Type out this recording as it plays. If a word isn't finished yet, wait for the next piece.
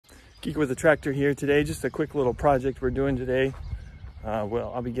Geek with a Tractor here today. Just a quick little project we're doing today.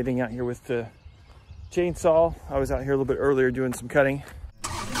 Well, I'll be getting out here with the chainsaw. I was out here a little bit earlier doing some cutting.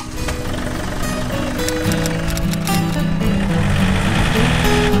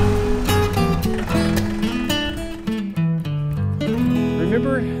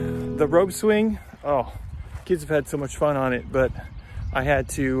 Remember the rope swing? Oh, kids have had so much fun on it, but I had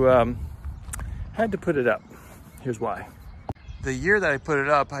to put it up. Here's why. The year that I put it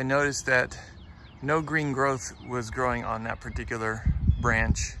up, I noticed that no green growth was growing on that particular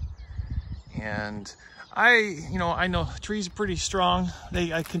branch. And I know trees are pretty strong.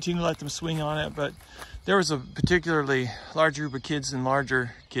 I continue to let them swing on it, but there was a particularly large group of kids and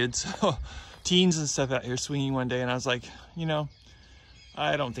larger kids, teens and stuff out here swinging one day. And I was like,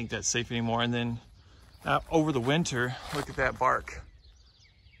 I don't think that's safe anymore. And then over the winter, look at that bark.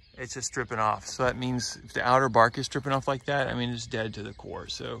 It's just stripping off. So that means if the outer bark is stripping off like that, I mean, it's dead to the core.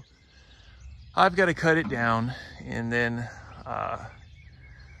 So I've got to cut it down and then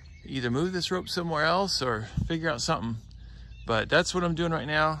either move this rope somewhere else or figure out something. But that's what I'm doing right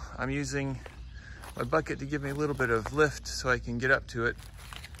now. I'm using my bucket to give me a little bit of lift so I can get up to it.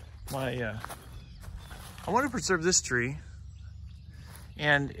 I want to preserve this tree,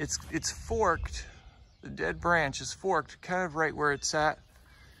 and it's forked. The dead branch is forked kind of right where it's at.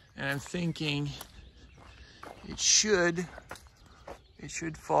 And I'm thinking it should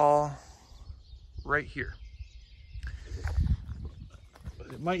fall right here.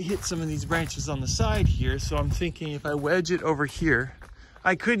 But it might hit some of these branches on the side here. So I'm thinking if I wedge it over here,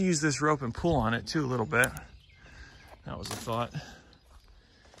 I could use this rope and pull on it too a little bit. That was a thought.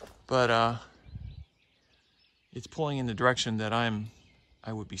 But it's pulling in the direction that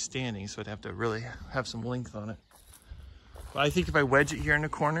I would be standing, so I'd have to really have some length on it. But I think if I wedge it here in the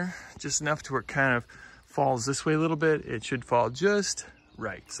corner, just enough to where it kind of falls this way a little bit, it should fall just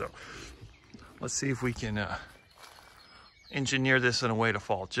right. So let's see if we can engineer this in a way to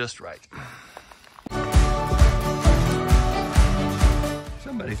fall just right.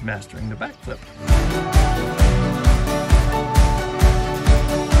 Somebody's mastering the backflip.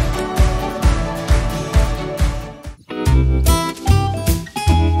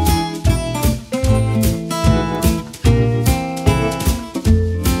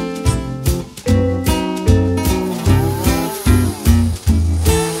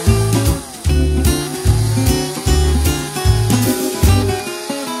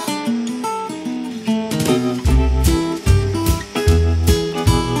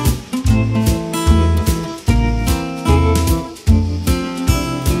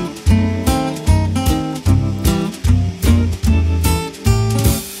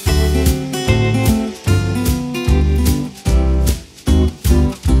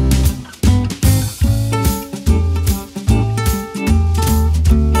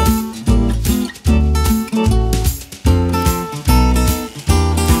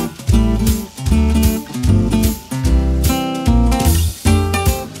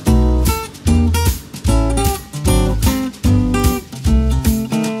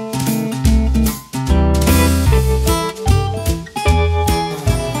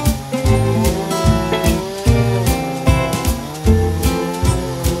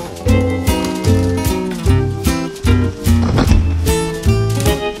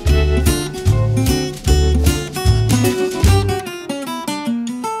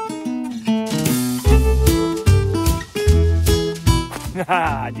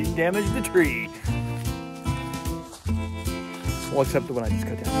 Didn't damage the tree. Well, except the one I just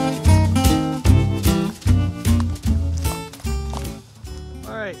cut down.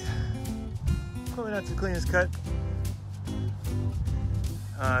 All right, probably not the cleanest cut.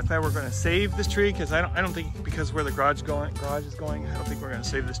 I thought we were going to save this tree because I don't think, because where the garage is going, I don't think we're going to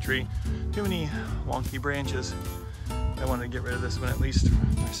save this tree. Too many wonky branches. I wanted to get rid of this one at least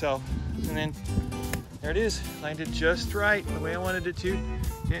for myself. And then there it is, landed just right, the way I wanted it to.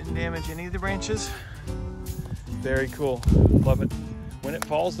 Didn't damage any of the branches. Very cool, love it. When it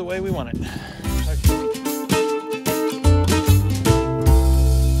falls the way we want it. Okay.